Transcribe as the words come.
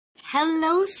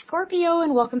Hello Scorpio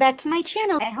and welcome back to my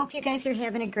channel. I hope you guys are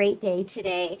having a great day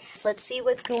today. So let's see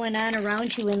what's going on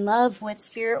around you in love, what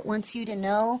spirit wants you to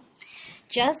know.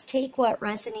 Just take what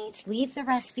resonates, leave the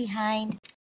rest behind.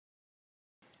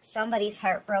 Somebody's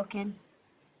heartbroken.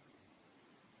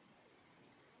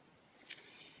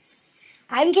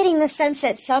 I'm getting the sense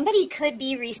that somebody could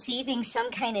be receiving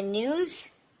some kind of news.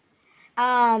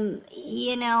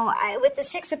 With the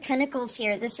Six of Pentacles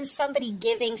here, this is somebody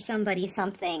giving somebody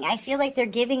something. I feel like they're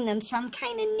giving them some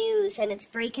kind of news and it's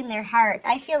breaking their heart.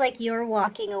 I feel like you're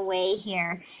walking away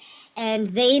here and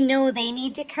they know they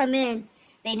need to come in.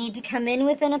 They need to come in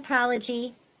with an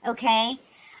apology, okay?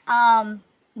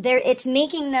 It's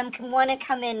making them want to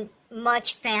come in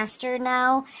much faster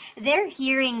now. They're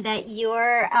hearing that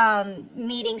you're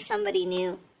meeting somebody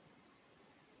new,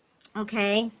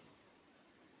 okay?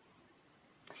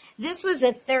 This was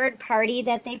a third party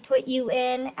that they put you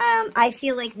in. I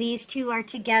feel like these two are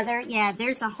together. Yeah,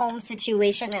 there's a home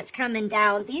situation that's coming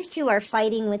down. These two are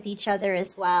fighting with each other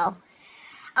as well.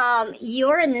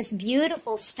 You're in this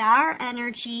beautiful star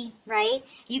energy, right?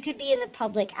 You could be in the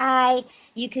public eye.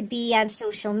 You could be on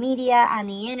social media, on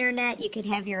the internet. You could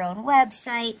have your own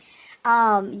website.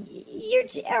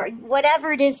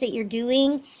 Whatever it is that you're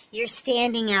doing, you're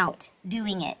standing out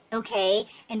doing it, okay?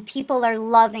 And people are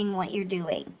loving what you're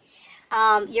doing.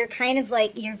 You're kind of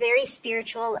like, you're very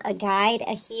spiritual, a guide,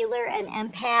 a healer, an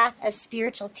empath, a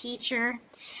spiritual teacher,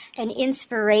 an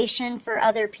inspiration for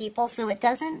other people. So it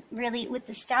doesn't really, with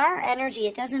the star energy,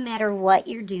 it doesn't matter what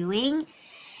you're doing.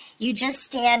 You just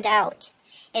stand out.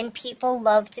 And people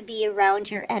love to be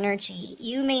around your energy.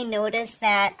 You may notice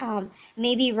that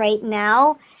maybe right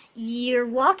now you're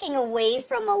walking away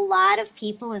from a lot of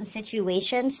people and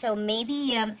situations. So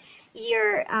maybe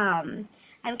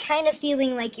I'm kind of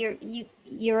feeling like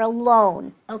you're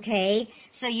alone, okay?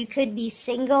 So you could be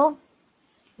single,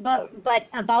 but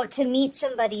about to meet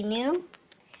somebody new.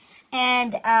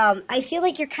 And I feel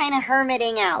like you're kind of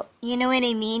hermiting out. You know what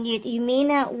I mean? You may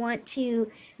not want to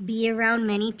be around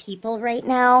many people right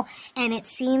now. And it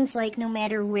seems like no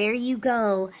matter where you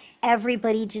go,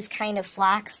 everybody just kind of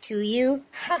flocks to you.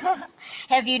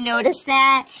 Have you noticed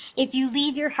that? If you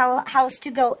leave your house to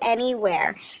go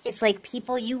anywhere, it's like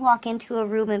people, you walk into a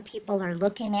room and people are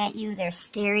looking at you. They're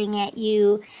staring at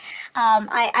you.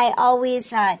 I always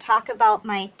talk about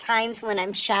my times when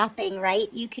I'm shopping,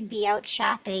 right? You could be out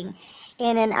shopping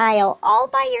in an aisle all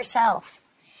by yourself.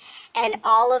 And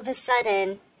all of a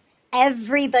sudden,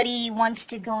 everybody wants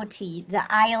to go to the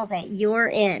aisle that you're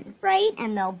in, right?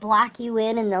 And they'll block you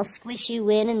in and they'll squish you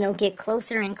in and they'll get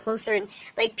closer and closer. And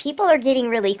like people are getting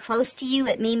really close to you.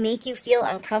 It may make you feel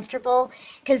uncomfortable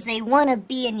because they want to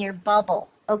be in your bubble,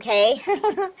 okay?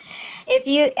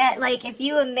 If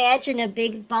you imagine a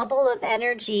big bubble of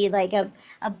energy, like a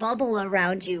bubble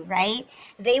around you, right?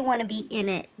 They want to be in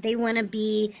it. They want to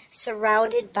be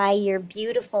surrounded by your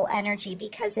beautiful energy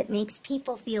because it makes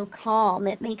people feel calm.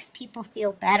 It makes people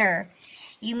feel better.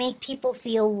 You make people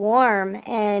feel warm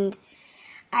and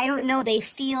I don't know, they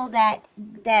feel that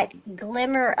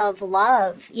glimmer of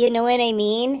love, you know what I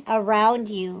mean, around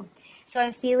you. So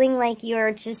I'm feeling like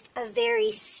you're just a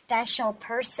very special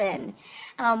person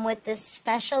with this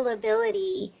special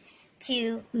ability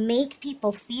to make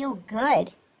people feel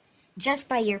good just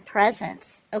by your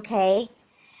presence, okay?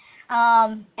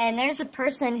 And there's a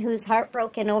person who's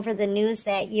heartbroken over the news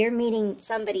that you're meeting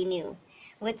somebody new.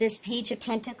 With this Page of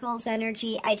Pentacles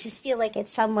energy, I just feel like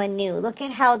it's someone new. Look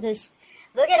at how this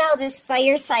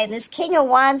fire sign, this King of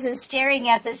Wands is staring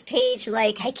at this page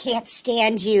like, I can't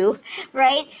stand you,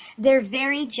 right? They're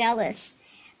very jealous.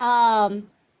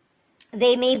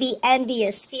 They may be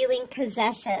envious, feeling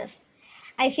possessive.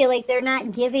 I feel like they're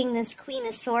not giving this Queen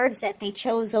of Swords that they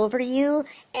chose over you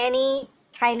any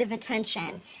kind of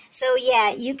attention. So yeah,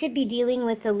 you could be dealing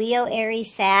with the Leo,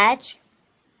 Aries, Sag.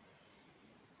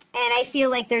 And I feel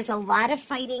like there's a lot of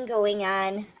fighting going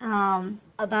on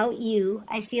about you.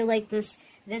 I feel like this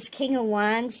King of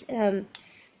Wands,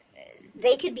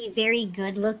 they could be very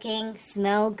good looking,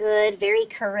 smell good, very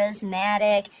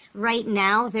charismatic. Right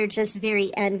now, they're just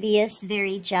very envious,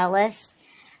 very jealous.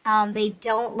 They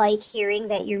don't like hearing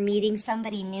that you're meeting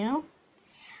somebody new.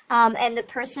 And the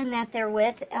person that they're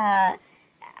with,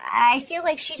 I feel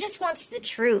like she just wants the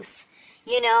truth.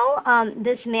 You know,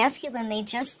 this masculine, they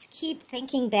just keep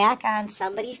thinking back on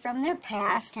somebody from their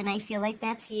past, and I feel like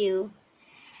that's you.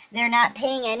 They're not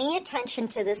paying any attention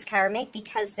to this karmic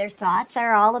because their thoughts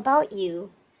are all about you.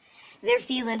 They're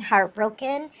feeling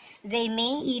heartbroken. They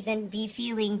may even be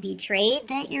feeling betrayed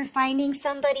that you're finding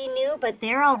somebody new, but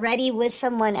they're already with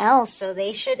someone else, so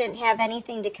they shouldn't have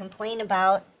anything to complain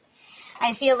about.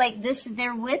 I feel like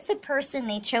they're with the person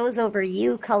they chose over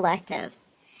you, collective.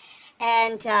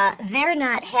 And they're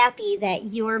not happy that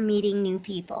you're meeting new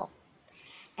people.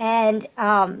 And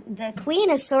the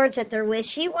Queen of Swords that they're with,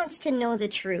 she wants to know the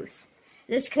truth.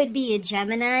 This could be a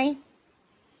Gemini.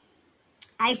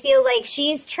 I feel like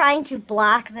she's trying to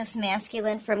block this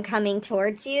masculine from coming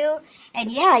towards you.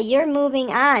 And yeah, you're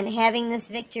moving on, having this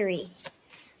victory.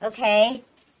 Okay?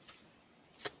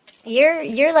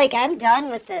 You're like, I'm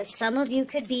done with this. Some of you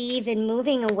could be even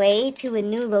moving away to a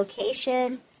new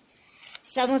location.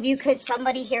 Some of you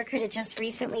somebody here could have just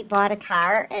recently bought a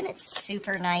car and it's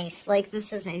super nice. Like,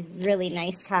 this is a really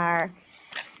nice car.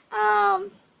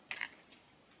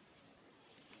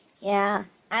 Yeah,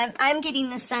 I'm getting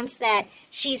the sense that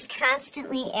she's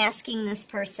constantly asking this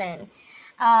person,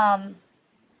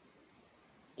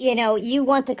 you know, you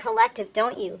want the collective,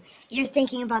 don't you? You're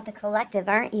thinking about the collective,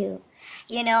 aren't you?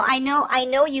 You know, I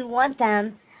know you want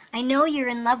them. I know you're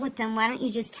in love with them. Why don't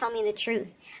you just tell me the truth?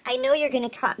 I know you're going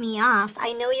to cut me off.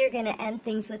 I know you're going to end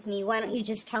things with me. Why don't you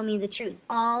just tell me the truth?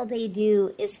 All they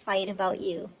do is fight about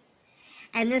you.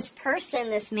 And this person,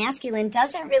 this masculine,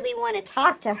 doesn't really want to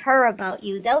talk to her about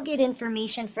you. They'll get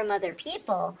information from other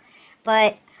people.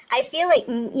 But I feel like,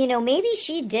 you know, maybe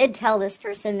she did tell this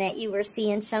person that you were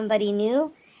seeing somebody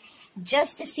new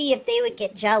just to see if they would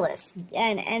get jealous.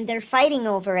 And they're fighting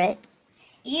over it.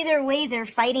 Either way, they're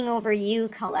fighting over you,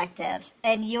 collective.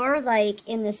 And you're like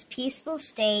in this peaceful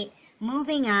state,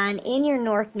 moving on in your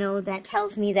North Node. That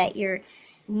tells me that you're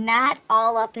not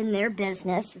all up in their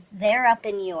business. They're up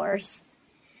in yours.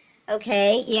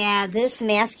 Okay, yeah, this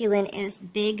masculine is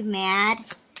big mad,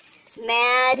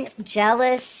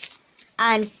 jealous,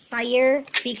 on fire,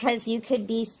 because you could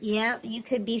be, yeah, you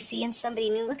could be seeing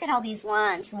somebody new. Look at all these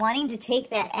wands, wanting to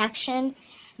take that action,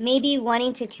 maybe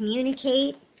wanting to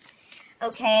communicate.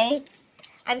 Okay,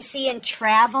 I'm seeing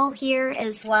travel here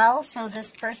as well, so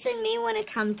this person may want to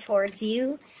come towards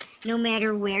you, no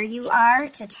matter where you are,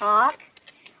 to talk,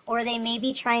 or they may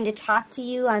be trying to talk to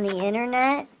you on the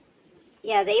internet.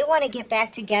 Yeah, they want to get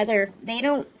back together. They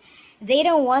don't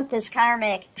want this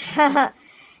karmic.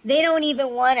 They don't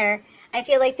even want her. I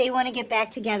feel like they want to get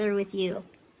back together with you.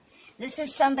 This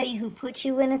is somebody who put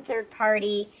you in a third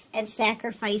party and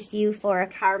sacrificed you for a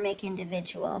karmic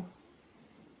individual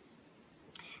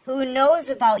who knows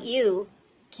about you,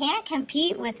 can't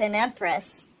compete with an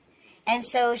empress. And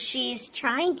so she's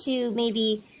trying to,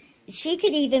 maybe, she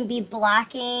could even be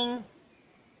blocking,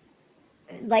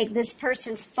 like, this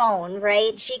person's phone,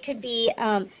 right? She could be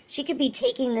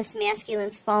taking this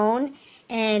masculine's phone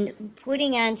and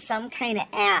putting on some kind of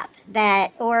app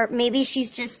that, or maybe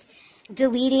she's just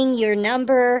deleting your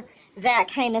number, that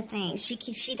kind of thing.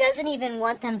 She doesn't even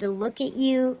want them to look at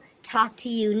you, talk to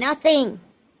you, nothing.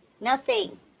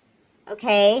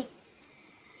 Okay?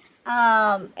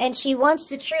 And she wants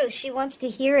the truth. She wants to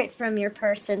hear it from your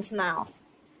person's mouth.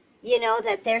 You know,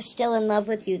 that they're still in love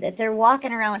with you, that they're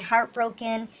walking around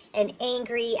heartbroken and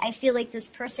angry. I feel like this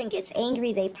person gets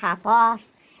angry, they pop off.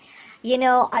 You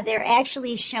know, they're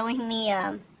actually showing me,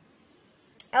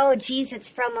 oh, geez,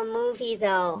 it's from a movie,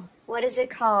 though. What is it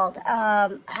called?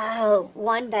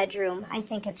 One Bedroom, I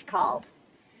think it's called.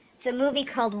 It's a movie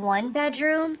called One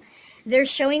Bedroom. They're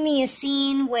showing me a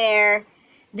scene where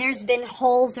there's been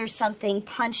holes or something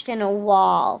punched in a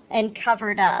wall and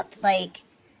covered up, like,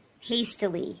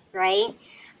 hastily, right?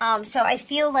 So I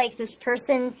feel like this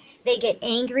person, they get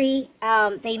angry.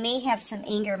 They may have some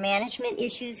anger management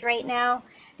issues right now.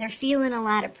 They're feeling a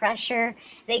lot of pressure.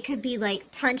 They could be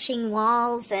like punching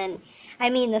walls, and I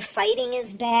mean, the fighting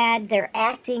is bad. They're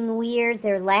acting weird.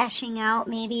 They're lashing out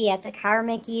maybe at the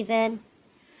karmic even.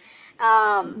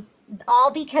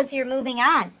 All because you're moving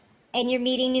on and you're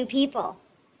meeting new people.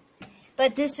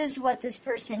 But this is what this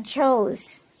person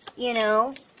chose, you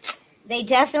know? They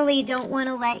definitely don't want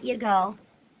to let you go,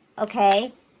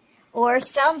 okay? Or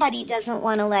somebody doesn't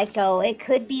want to let go. It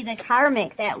could be the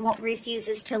karmic that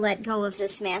refuses to let go of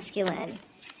this masculine.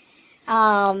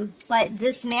 But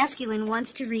this masculine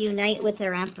wants to reunite with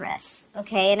their empress,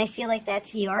 okay? And I feel like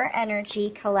that's your energy,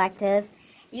 collective.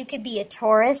 You could be a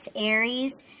Taurus,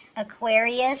 Aries,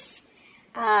 Aquarius,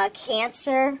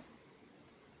 Cancer.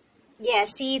 Yeah,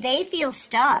 see, they feel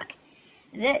stuck.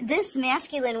 This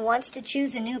masculine wants to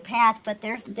choose a new path, but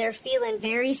they're feeling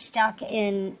very stuck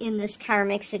in this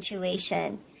karmic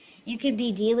situation. You could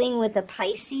be dealing with a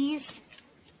Pisces.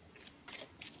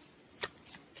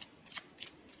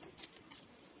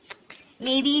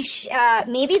 Maybe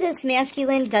this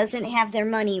masculine doesn't have their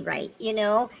money right, you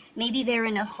know? Maybe they're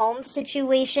in a home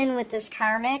situation with this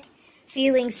karmic,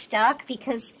 feeling stuck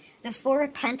because the Four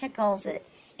of Pentacles, it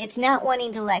It's not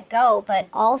wanting to let go, but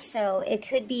also it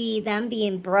could be them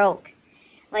being broke.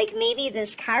 Like maybe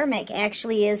this karmic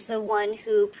actually is the one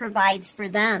who provides for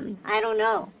them. I don't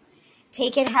know.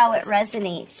 Take it how it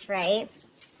resonates, right?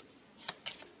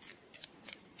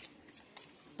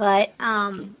 But,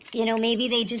 you know, maybe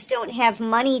they just don't have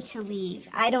money to leave.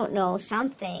 I don't know,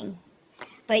 something.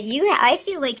 But I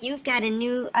feel like you've got a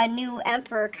new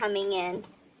emperor coming in.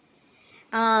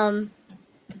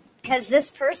 Because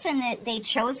this person, they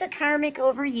chose a karmic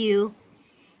over you,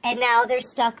 and now they're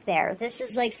stuck there. This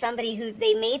is like somebody who,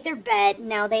 they made their bed,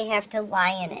 now they have to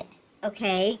lie in it,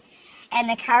 okay? And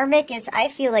the karmic is, I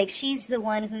feel like she's the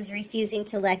one who's refusing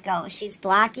to let go. She's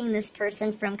blocking this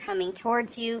person from coming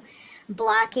towards you,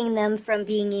 blocking them from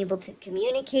being able to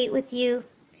communicate with you.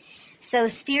 So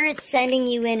Spirit's sending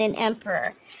you in an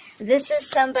emperor. This is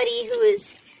somebody who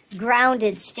is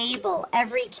grounded, stable,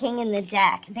 every king in the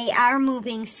deck. They are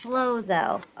moving slow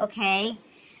though, okay?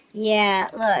 Yeah,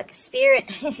 look, Spirit,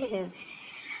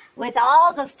 with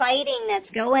all the fighting that's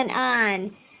going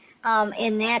on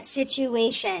in that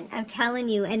situation, I'm telling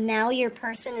you, and now your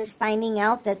person is finding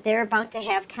out that they're about to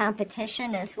have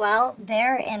competition as well,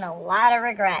 they're in a lot of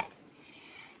regret.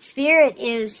 Spirit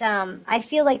is, I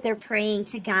feel like they're praying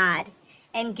to God,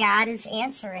 and God is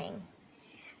answering.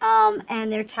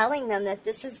 And they're telling them that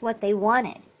this is what they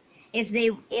wanted. If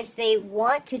they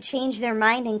want to change their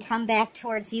mind and come back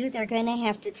towards you, they're going to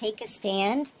have to take a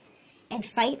stand and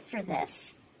fight for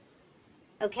this.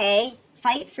 Okay?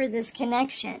 Fight for this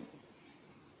connection.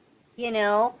 You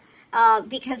know?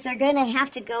 Because they're going to have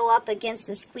to go up against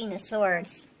this Queen of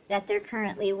Swords that they're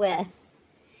currently with.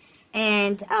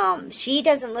 And she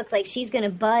doesn't look like she's going to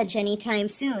budge anytime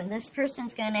soon. This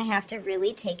person's going to have to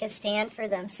really take a stand for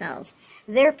themselves.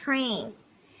 They're praying.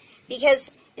 Because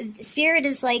Spirit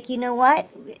is like, you know what?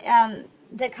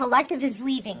 The collective is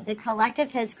leaving. The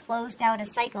collective has closed out a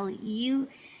cycle. You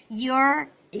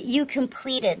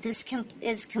completed. This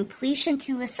is completion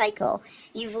to a cycle.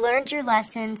 You've learned your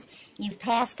lessons. You've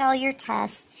passed all your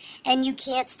tests. And you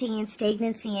can't stay in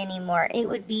stagnancy anymore. It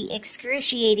would be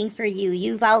excruciating for you.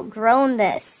 You've outgrown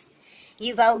this.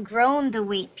 You've outgrown the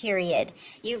wait period.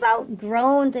 You've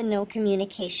outgrown the no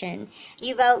communication.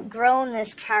 You've outgrown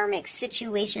this karmic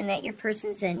situation that your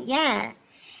person's in. Yeah,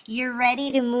 you're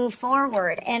ready to move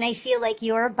forward. And I feel like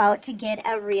you're about to get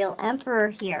a real emperor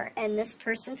here. And this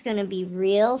person's going to be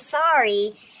real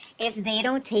sorry if they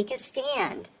don't take a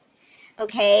stand.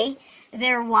 Okay?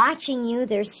 They're watching you.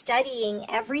 They're studying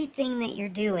everything that you're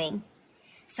doing.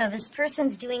 So this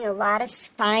person's doing a lot of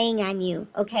spying on you,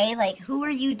 okay? Like, who are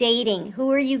you dating?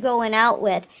 Who are you going out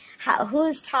with?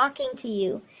 Who's talking to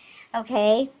you,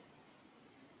 okay?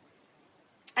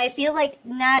 I feel like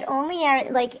not only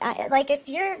are, like if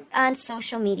you're on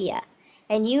social media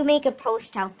and you make a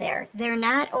post out there, they're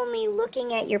not only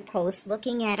looking at your post,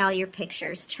 looking at all your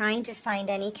pictures, trying to find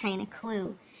any kind of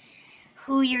clue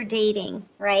who you're dating,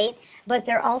 right? But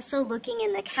they're also looking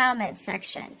in the comment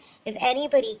section. If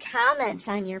anybody comments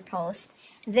on your post,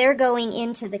 they're going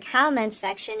into the comment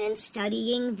section and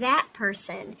studying that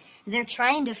person. They're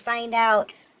trying to find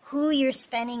out who you're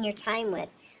spending your time with,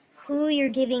 who you're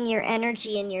giving your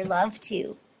energy and your love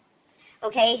to.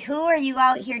 Okay, who are you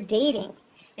out here dating?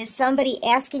 Is somebody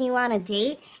asking you on a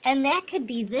date? And that could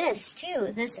be this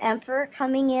too, this emperor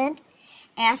coming in,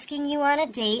 asking you on a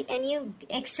date and you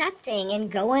accepting and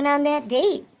going on that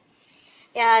date.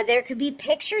 There could be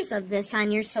pictures of this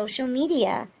on your social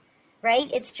media, right?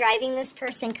 It's driving this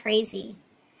person crazy.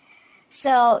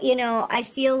 So, you know, I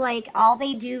feel like all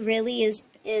they do really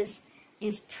is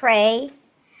pray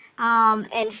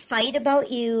and fight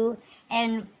about you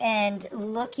and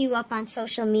look you up on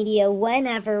social media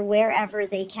whenever, wherever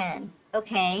they can,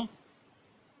 okay?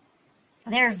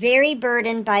 They're very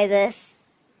burdened by this.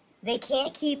 They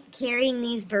can't keep carrying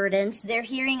these burdens. They're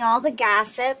hearing all the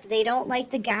gossip. They don't like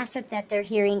the gossip that they're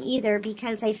hearing either,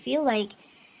 because I feel like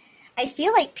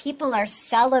people are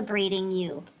celebrating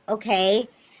you, okay?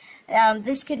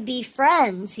 This could be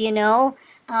friends, you know,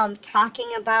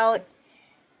 talking about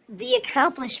the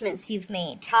accomplishments you've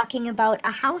made, talking about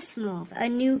a house move, a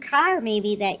new car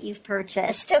maybe that you've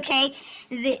purchased, okay?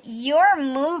 You're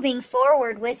moving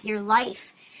forward with your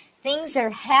life. Things are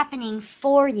happening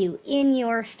for you in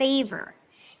your favor,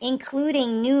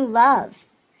 including new love,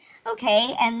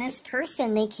 okay? And this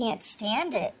person, they can't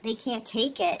stand it. They can't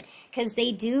take it because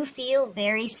they do feel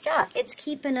very stuck. It's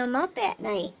keeping them up at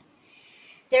night.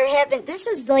 This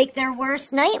is like their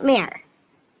worst nightmare.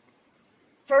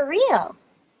 For real.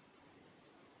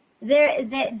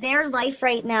 Their life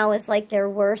right now is like their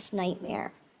worst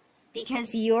nightmare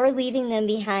because you're leaving them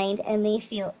behind and they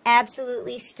feel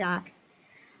absolutely stuck.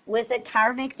 with a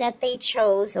karmic that they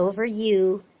chose over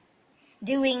you,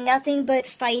 doing nothing but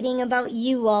fighting about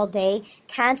you all day,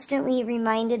 constantly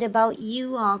reminded about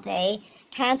you all day,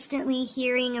 constantly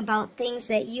hearing about things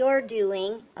that you're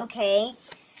doing, okay?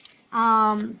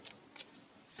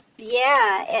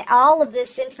 Yeah, all of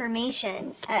this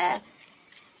information,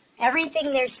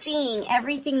 everything they're seeing,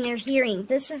 everything they're hearing,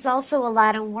 this is also a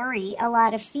lot of worry, a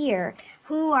lot of fear.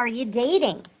 Who are you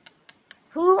dating?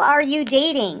 Who are you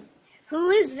dating? Who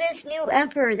is this new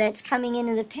emperor that's coming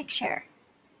into the picture?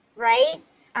 Right?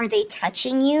 Are they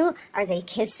touching you? Are they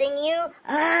kissing you?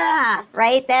 Ah,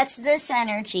 right? That's this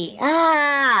energy.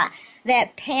 Ah,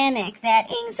 that panic, that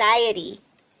anxiety.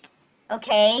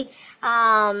 Okay?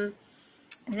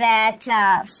 That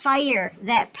fire,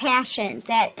 that passion,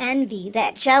 that envy,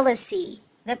 that jealousy,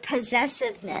 the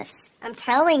possessiveness. I'm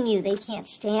telling you, they can't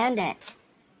stand it.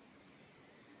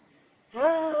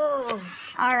 Oh,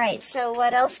 all right, so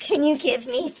what else can you give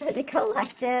me for the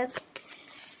collective?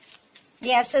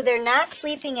 Yeah, so they're not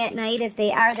sleeping at night. If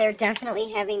they are, they're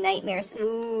definitely having nightmares.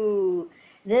 Ooh,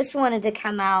 this wanted to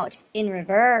come out in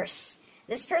reverse.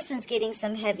 This person's getting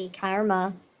some heavy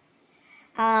karma.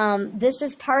 This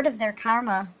is part of their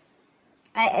karma.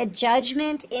 A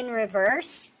judgment in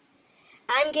reverse.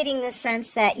 I'm getting the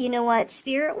sense that, you know what,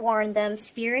 Spirit warned them.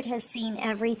 Spirit has seen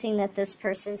everything that this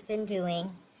person's been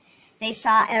doing. They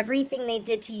saw everything they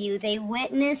did to you. They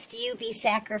witnessed you be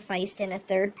sacrificed in a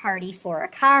third party for a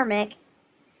karmic.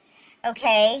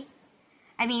 Okay?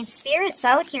 I mean, Spirit's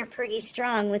out here pretty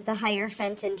strong with the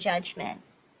Hierophant and Judgment.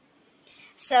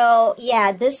 So,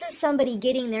 yeah, this is somebody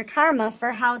getting their karma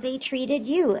for how they treated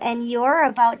you. And you're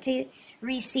about to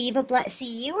receive a blessing.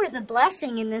 See, you were the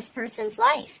blessing in this person's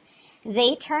life.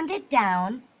 They turned it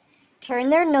down,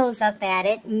 turned their nose up at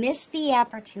it, missed the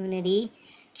opportunity,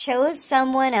 chose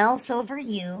someone else over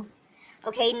you.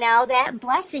 Okay, now that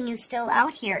blessing is still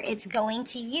out here. It's going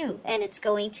to you, and it's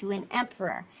going to an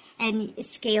emperor. And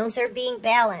scales are being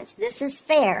balanced. This is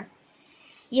fair.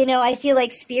 You know, I feel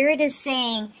like Spirit is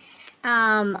saying,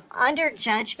 under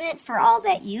judgment for all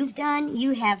that you've done,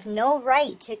 you have no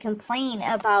right to complain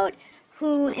about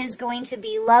who is going to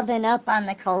be loving up on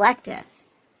the collective.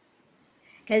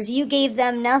 Because you gave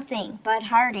them nothing but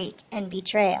heartache and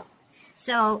betrayal.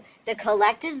 So the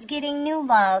collective's getting new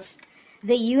love.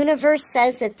 The universe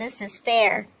says that this is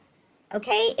fair.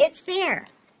 Okay, it's fair.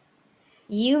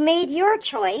 You made your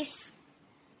choice.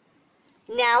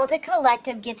 Now the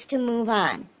collective gets to move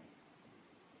on.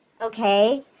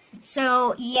 Okay?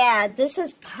 So, yeah, this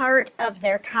is part of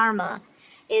their karma,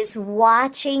 is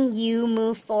watching you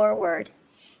move forward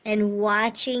and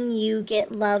watching you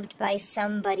get loved by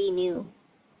somebody new.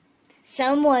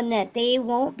 Someone that they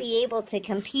won't be able to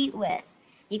compete with.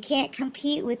 You can't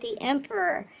compete with the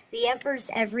Emperor. The Emperor's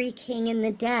every king in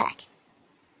the deck.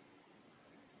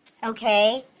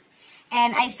 Okay?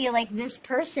 And I feel like this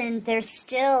person, they're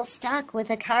still stuck with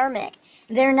a karmic.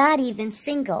 They're not even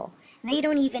single. They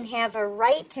don't even have a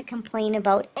right to complain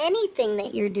about anything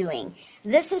that you're doing.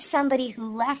 This is somebody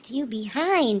who left you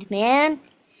behind, man.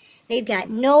 They've got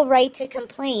no right to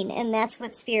complain, and that's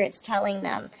what Spirit's telling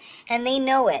them. And they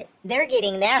know it. They're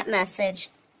getting that message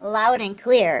loud and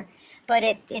clear, but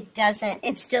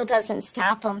it still doesn't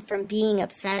stop them from being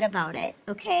upset about it,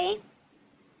 okay?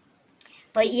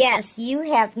 But yes, you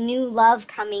have new love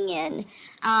coming in.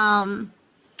 And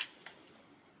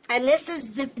this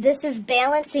is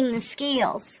balancing the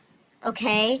scales,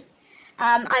 okay?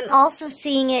 I'm also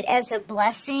seeing it as a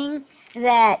blessing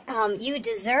that you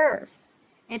deserve.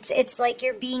 It's like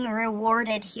you're being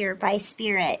rewarded here by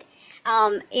Spirit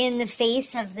in the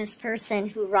face of this person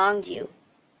who wronged you,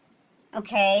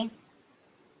 okay?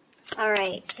 All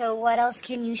right, so what else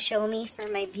can you show me for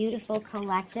my beautiful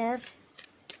collective?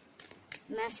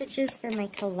 Messages for my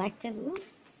collective. Ooh.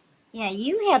 Yeah,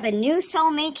 you have a new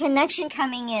soulmate connection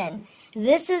coming in.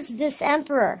 This is this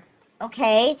Emperor,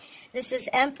 okay? This is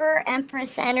Emperor,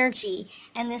 Empress energy.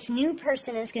 And this new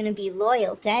person is going to be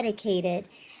loyal, dedicated,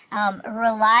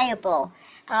 reliable.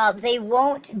 They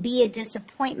won't be a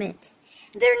disappointment.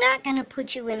 They're not going to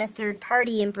put you in a third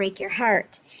party and break your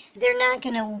heart. They're not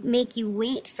going to make you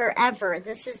wait forever.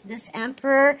 This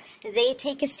Emperor, they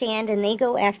take a stand and they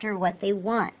go after what they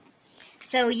want.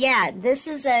 So yeah, this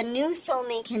is a new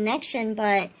soulmate connection,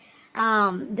 but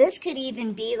this could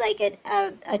even be like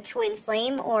a twin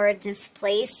flame or a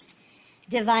displaced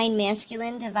divine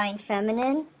masculine, divine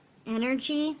feminine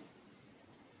energy.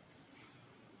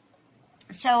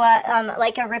 So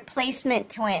like a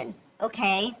replacement twin,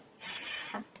 okay?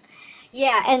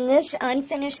 Yeah, and this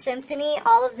unfinished symphony,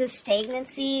 all of this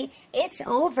stagnancy, it's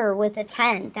over with a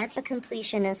 10. That's a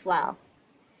completion as well.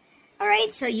 All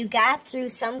right, so you got through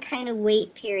some kind of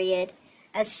wait period,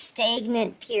 a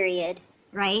stagnant period,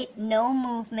 right? No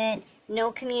movement,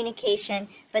 no communication,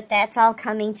 but that's all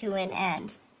coming to an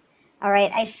end. All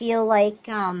right, I feel like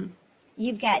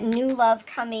you've got new love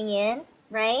coming in,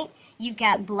 right? You've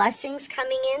got blessings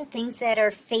coming in, things that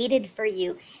are fated for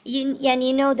you. And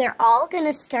you know they're all going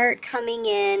to start coming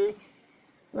in,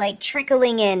 like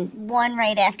trickling in, one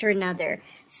right after another.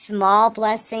 Small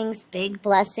blessings, big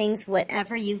blessings,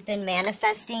 whatever you've been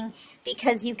manifesting,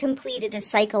 because you completed a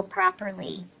cycle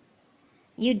properly.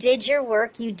 You did your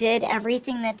work, you did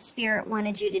everything that Spirit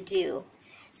wanted you to do.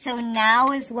 So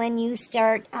now is when you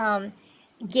start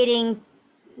getting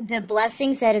the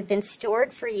blessings that have been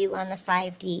stored for you on the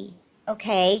 5D,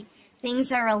 okay?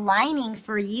 Things are aligning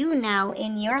for you now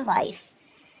in your life.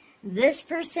 This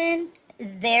person,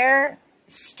 they're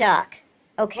stuck,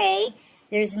 okay?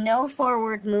 There's no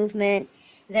forward movement.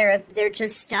 They're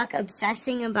just stuck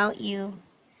obsessing about you.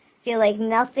 Feel like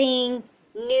nothing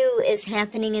new is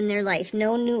happening in their life.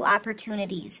 No new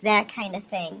opportunities, that kind of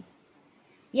thing.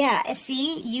 Yeah,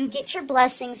 see, you get your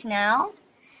blessings now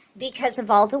because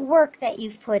of all the work that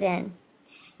you've put in.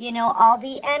 You know, all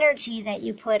the energy that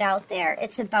you put out there.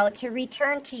 It's about to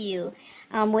return to you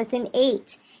with an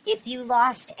 8. If you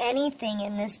lost anything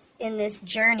in this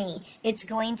journey, it's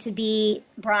going to be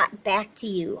brought back to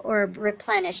you or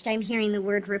replenished. I'm hearing the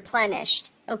word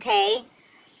replenished, okay?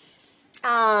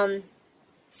 So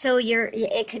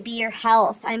it could be your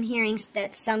health. I'm hearing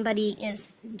that somebody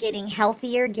is getting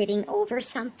healthier, getting over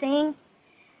something.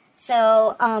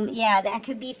 So, yeah, that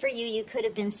could be for you. You could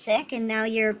have been sick, and now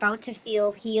you're about to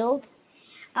feel healed.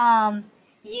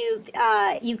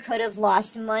 You could have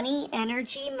lost money,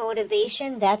 energy,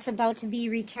 motivation. That's about to be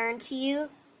returned to you.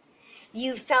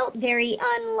 You felt very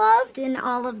unloved in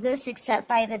all of this except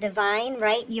by the divine,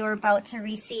 right? You're about to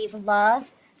receive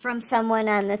love from someone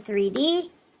on the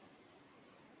 3D.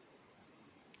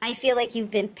 I feel like you've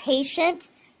been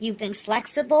patient. You've been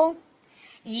flexible.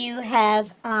 You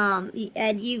have,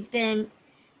 and you've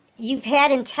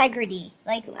had integrity.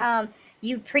 Like,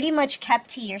 you pretty much kept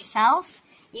to yourself.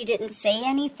 You didn't say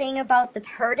anything about the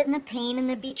hurt and the pain and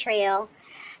the betrayal.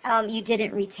 You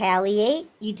didn't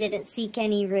retaliate. You didn't seek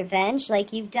any revenge.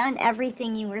 Like, you've done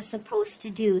everything you were supposed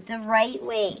to do the right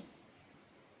way.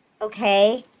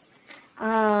 Okay?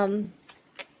 Yeah,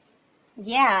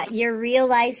 you're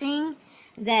realizing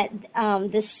that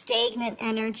the stagnant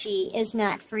energy is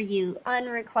not for you.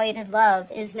 Unrequited love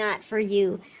is not for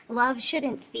you. Love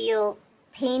shouldn't feel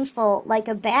painful like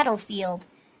a battlefield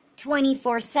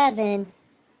 24/7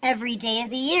 every day of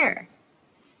the year.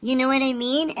 You know what I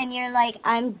mean? And you're like,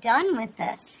 I'm done with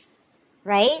this,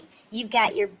 right? You've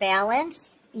got your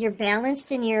balance. You're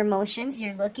balanced in your emotions.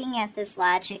 You're looking at this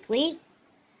logically.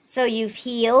 So you've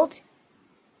healed,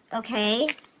 okay?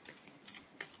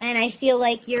 And I feel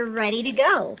like you're ready to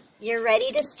go. You're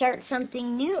ready to start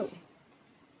something new.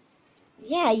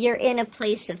 Yeah, you're in a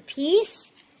place of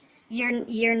peace.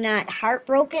 You're not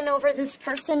heartbroken over this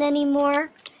person anymore.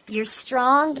 You're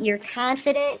strong, you're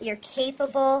confident, you're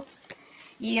capable,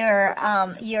 you're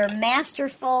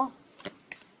masterful,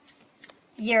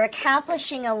 you're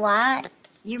accomplishing a lot,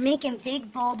 you're making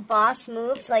big, bold boss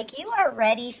moves, like you are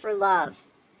ready for love.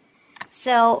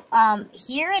 So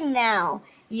here and now,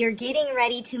 you're getting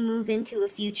ready to move into a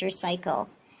future cycle.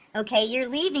 Okay, you're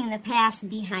leaving the past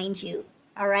behind you,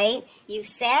 all right? You've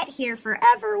sat here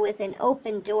forever with an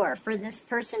open door for this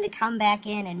person to come back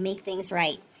in and make things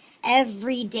right.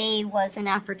 Every day was an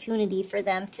opportunity for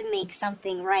them to make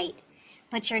something right.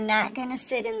 But you're not going to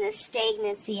sit in this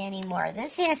stagnancy anymore.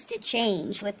 This has to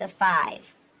change with the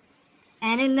 5.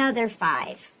 And another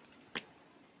 5.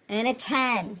 And a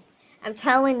 10. I'm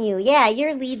telling you, yeah,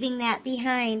 you're leaving that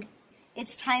behind.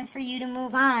 It's time for you to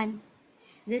move on.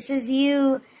 This is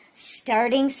you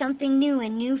starting something new, a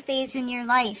new phase in your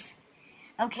life.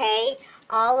 Okay?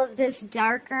 All of this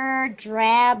darker,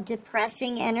 drab,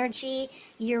 depressing energy,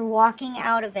 you're walking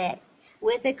out of it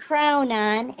with a crown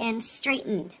on and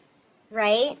straightened,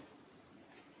 right?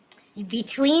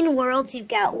 Between worlds, you've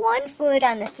got 1 foot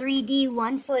on the 3D,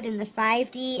 1 foot in the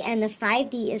 5D, and the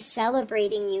 5D is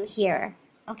celebrating you here,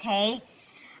 okay,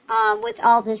 with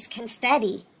all this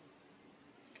confetti.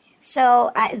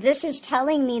 So this is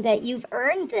telling me that you've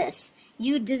earned this.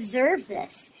 You deserve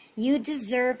this. You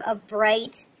deserve a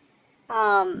bright,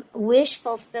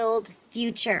 wish-fulfilled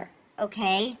future,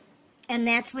 okay? And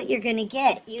that's what you're going to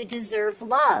get. You deserve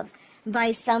love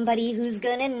by somebody who's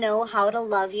going to know how to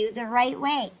love you the right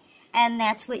way. And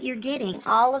that's what you're getting.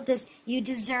 All of this, you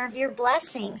deserve your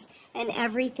blessings. And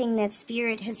everything that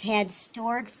Spirit has had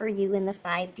stored for you in the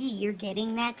 5D, you're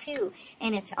getting that too.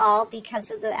 And it's all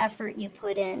because of the effort you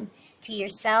put in to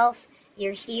yourself,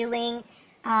 your healing,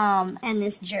 and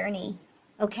this journey.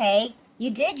 Okay? You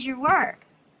did your work.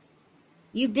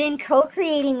 You've been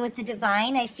co-creating with the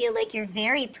divine. I feel like you're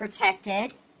very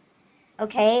protected.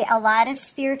 Okay? A lot of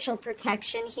spiritual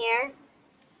protection here.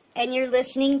 And you're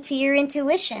listening to your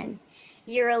intuition.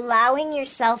 You're allowing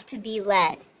yourself to be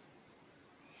led.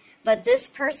 But this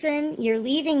person, you're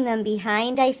leaving them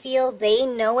behind, I feel. They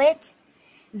know it.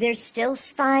 They're still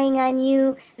spying on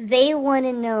you. They want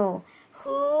to know,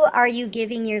 who are you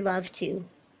giving your love to?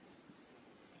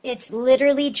 It's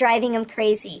literally driving them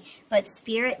crazy. But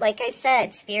Spirit, like I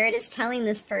said, Spirit is telling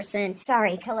this person,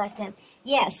 sorry, collective.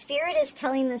 Yeah, Spirit is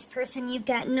telling this person you've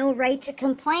got no right to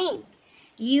complain.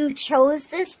 You chose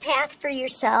this path for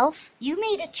yourself. You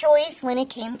made a choice when it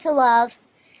came to love.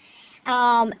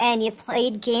 And you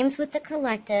played games with the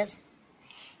collective.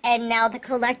 And now the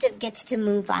collective gets to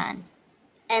move on.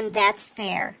 And that's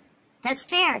fair. That's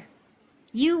fair.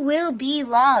 You will be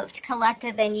loved,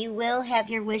 collective, and you will have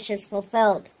your wishes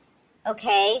fulfilled.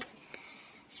 Okay?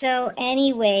 So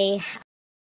anyway,